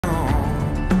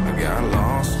got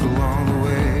lost along the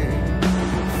way,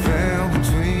 fell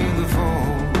between the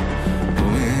fold,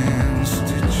 pulling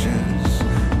stitches,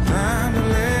 time to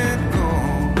let go,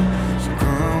 so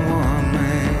come what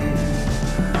may.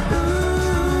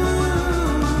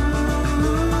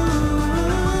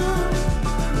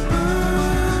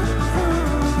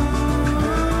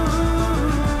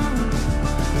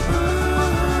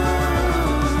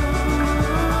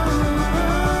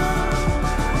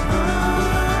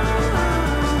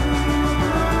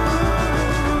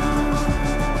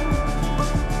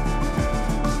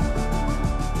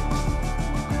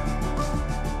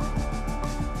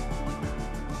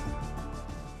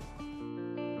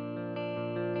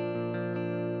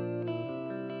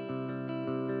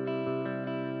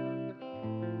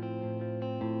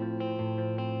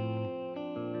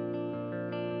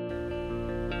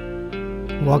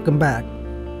 Welcome back.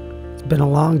 It's been a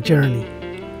long journey.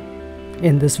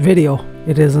 In this video,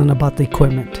 it isn't about the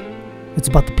equipment. It's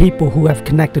about the people who have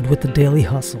connected with the daily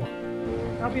hustle.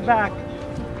 I'll be back.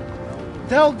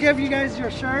 They'll give you guys your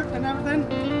shirt and everything.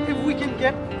 If we can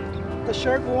get the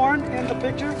shirt worn in the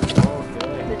picture,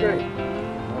 it'd be great.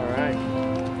 Alright.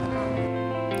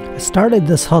 I started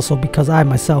this hustle because I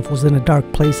myself was in a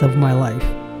dark place of my life,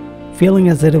 feeling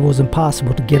as if it was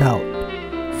impossible to get out.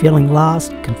 Feeling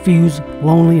lost, confused,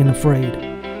 lonely, and afraid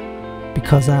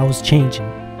because I was changing.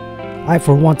 I,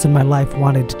 for once in my life,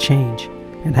 wanted to change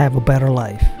and have a better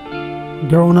life.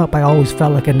 Growing up, I always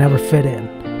felt like I never fit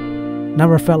in,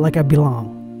 never felt like I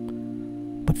belonged.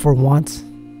 But for once,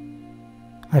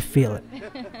 I feel it.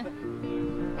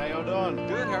 How y'all doing?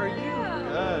 Good, how are you?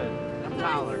 Good. I'm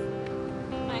Tyler.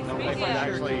 Nice to meet you.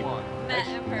 Actually Met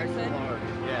in person.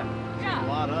 Yeah. A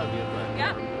lot of you, but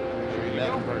Yeah. sure you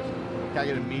met in person. Can I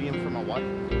get a medium for my wife?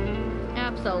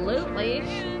 Absolutely.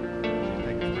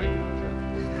 Take a break.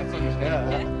 That's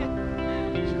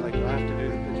understandable. She's like, you'll have to do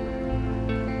the picture.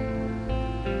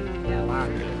 Yeah.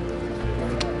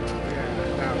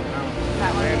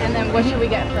 That one. And then what should we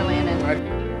get for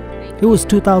Landon? It was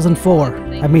 2004.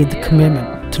 I made the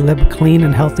commitment to live a clean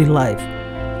and healthy life,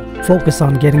 focus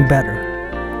on getting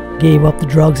better, gave up the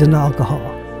drugs and alcohol.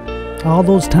 All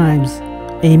those times,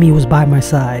 Amy was by my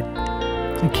side.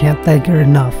 I can't thank her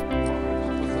enough.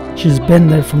 She's been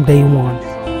there from day one.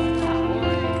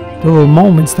 There were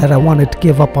moments that I wanted to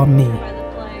give up on me,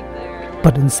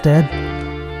 but instead,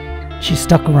 she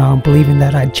stuck around believing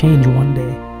that I'd change one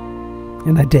day,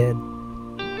 and I did.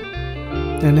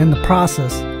 And in the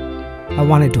process, I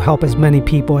wanted to help as many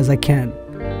people as I can,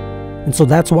 and so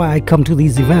that's why I come to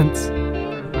these events.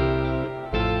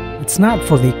 It's not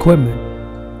for the equipment,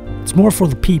 it's more for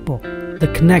the people, the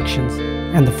connections,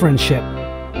 and the friendship.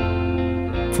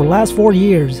 For the last 4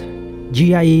 years,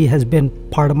 GIE has been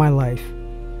part of my life.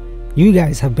 You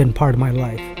guys have been part of my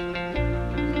life.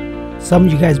 Some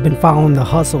of you guys have been following the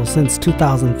hustle since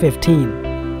 2015,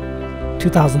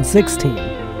 2016.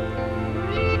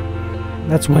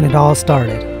 That's when it all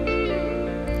started.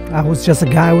 I was just a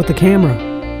guy with a camera,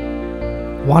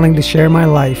 wanting to share my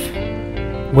life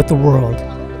with the world.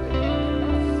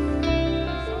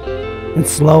 And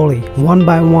slowly, one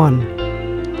by one,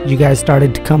 you guys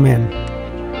started to come in.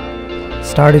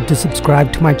 Started to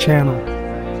subscribe to my channel.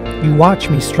 You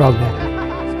watched me struggle.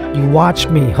 You watched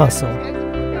me hustle.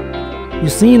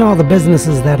 You've seen all the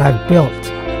businesses that I've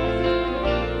built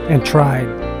and tried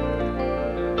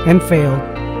and failed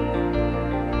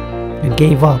and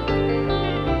gave up.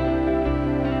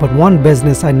 But one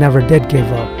business I never did give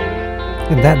up,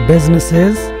 and that business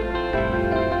is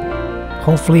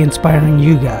hopefully inspiring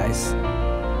you guys.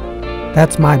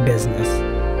 That's my business.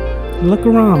 Look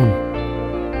around.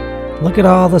 Look at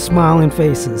all the smiling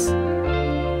faces.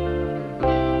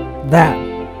 That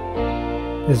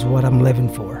is what I'm living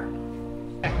for.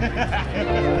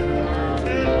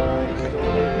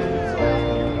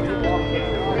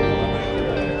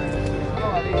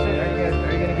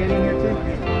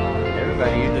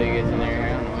 Everybody usually gets in there. I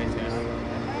don't know what's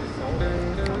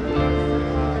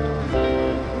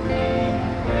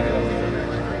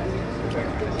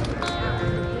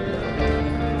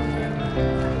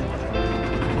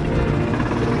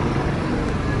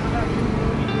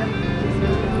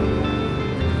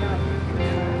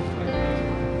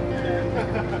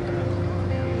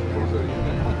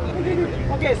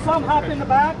Okay, some hop in the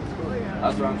back.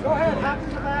 That's what I'm Go ahead, hop in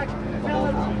the back. Fill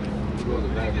it up.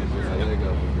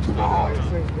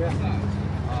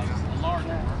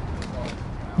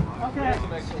 Okay.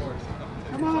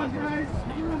 Come on, guys.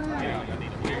 Come on in.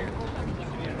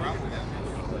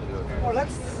 Oh,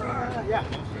 let's, yeah.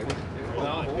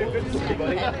 Good to see you,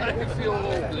 buddy. I can feel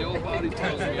the old body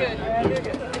tells me. Good. I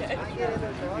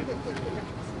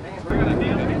got a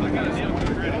deal. I got a deal with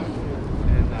the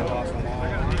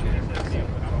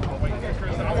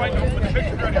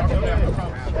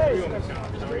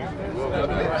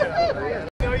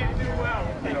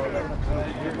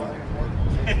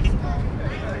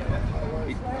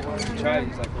tried.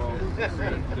 He's like, well,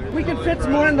 We can fit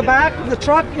some more in the back of the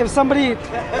truck if somebody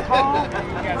call.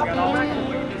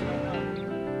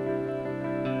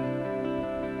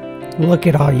 Look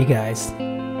at all you guys.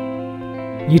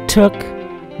 You took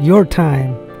your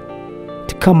time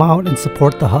to come out and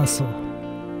support the hustle.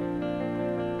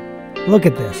 Look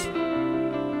at this.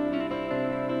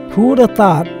 Who would have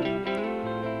thought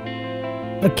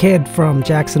a kid from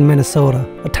Jackson, Minnesota,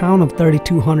 a town of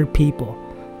 3,200 people,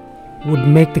 would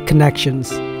make the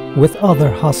connections with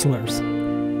other hustlers?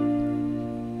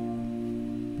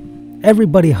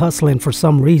 Everybody hustling for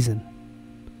some reason.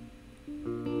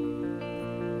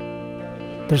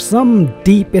 There's something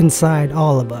deep inside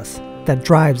all of us that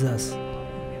drives us.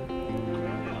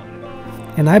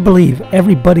 And I believe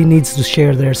everybody needs to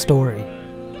share their story.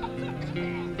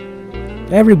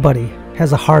 Everybody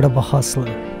has a heart of a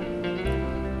hustler.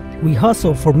 We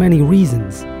hustle for many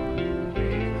reasons.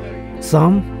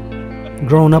 Some,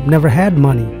 growing up, never had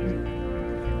money.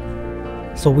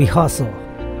 So we hustle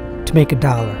to make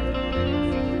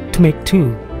 $1, to make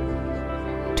 $2,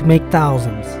 to make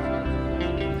thousands,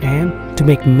 and to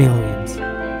make millions.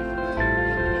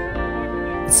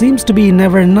 It seems to be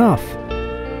never enough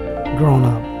growing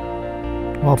up.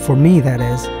 Well, for me, that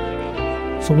is.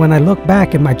 So when I look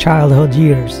back at my childhood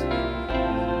years,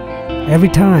 every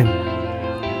time,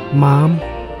 Mom,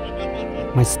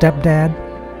 my stepdad,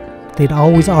 they'd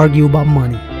always argue about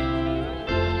money.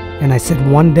 And I said,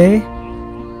 one day,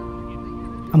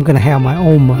 I'm gonna have my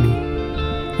own money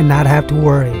and not have to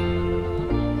worry.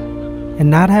 And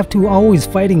not have to always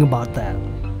fighting about that.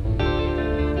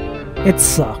 It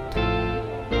sucked.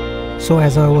 So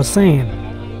as I was saying,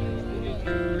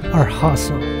 our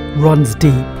hustle runs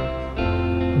deep.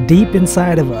 Deep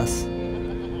inside of us.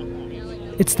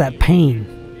 It's that pain.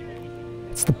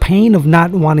 It's the pain of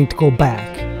not wanting to go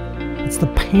back. It's the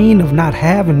pain of not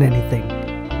having anything.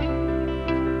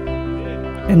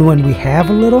 And when we have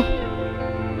a little,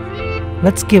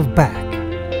 let's give back.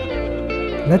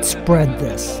 Let's spread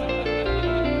this.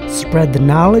 Spread the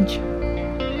knowledge,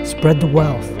 spread the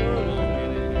wealth.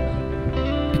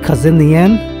 Because in the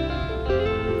end,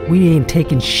 we ain't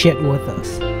taking shit with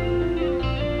us.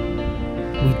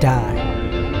 We die.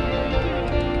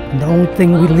 And the only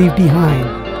thing we leave behind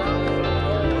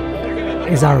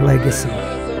is our legacy.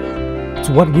 It's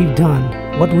what we've done,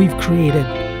 what we've created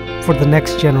for the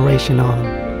next generation on.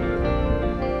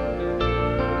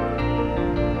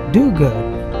 Do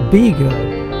good, be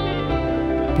good,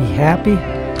 be happy.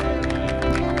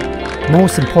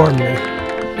 Most importantly,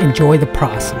 enjoy the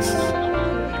process.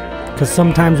 Because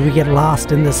sometimes we get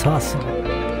lost in this hustle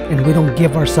and we don't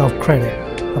give ourselves credit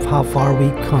of how far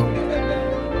we've come.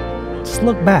 Just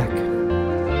look back.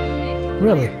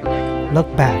 Really,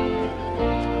 look back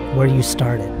where you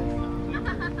started.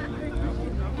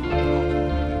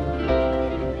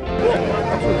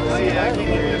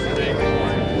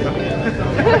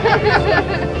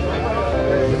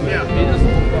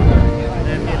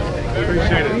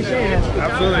 Appreciate it.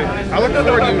 Absolutely. I looked at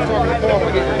the word you were talking to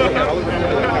Paul.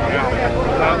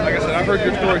 Like I said, I've heard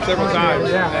your story several times,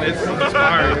 and it's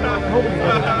inspiring.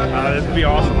 This would be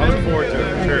awesome. I look forward to it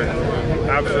for sure.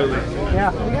 Absolutely.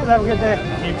 Yeah, you guys have a good day.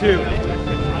 You too.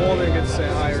 More than good to say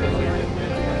hi.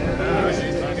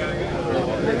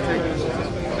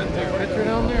 Picture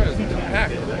down there is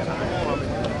packed.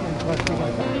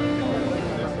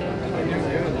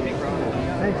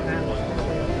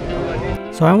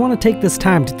 So I want to take this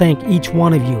time to thank each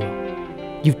one of you.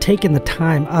 You've taken the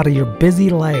time out of your busy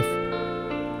life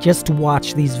just to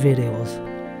watch these videos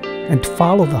and to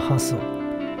follow the hustle.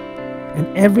 And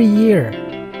every year,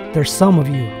 there's some of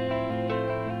you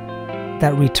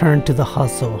that return to the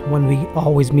hustle when we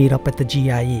always meet up at the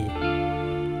GIE.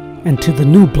 And to the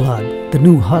new blood, the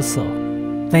new hustle,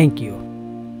 thank you.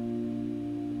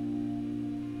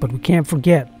 But we can't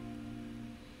forget,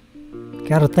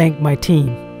 gotta thank my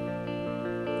team.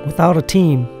 Without a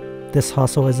team, this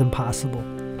hustle is impossible.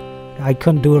 I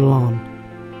couldn't do it alone.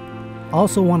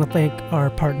 Also want to thank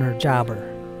our partner Jobber.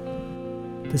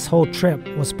 This whole trip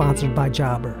was sponsored by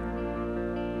Jobber.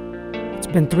 It's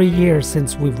been 3 years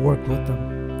since we've worked with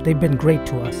them. They've been great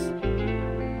to us.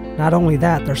 Not only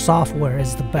that, their software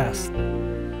is the best.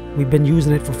 We've been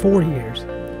using it for 4 years.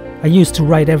 I used to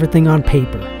write everything on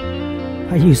paper.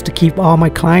 I used to keep all my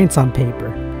clients on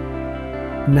paper.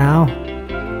 Now,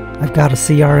 I've got a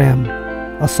CRM,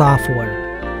 a software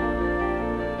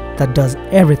that does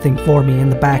everything for me in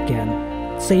the back end.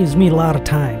 It saves me a lot of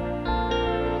time.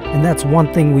 And that's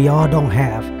one thing we all don't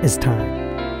have, is time.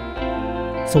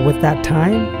 So with that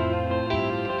time,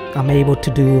 I'm able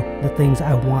to do the things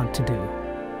I want to do.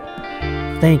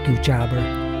 Thank you, Jobber,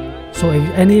 So if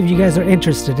any of you guys are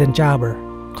interested in Jobber,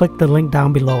 click the link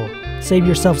down below. Save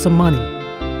yourself some money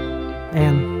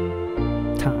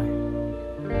and time.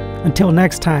 Until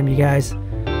next time, you guys,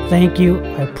 thank you.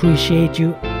 I appreciate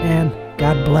you, and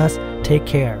God bless. Take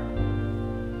care.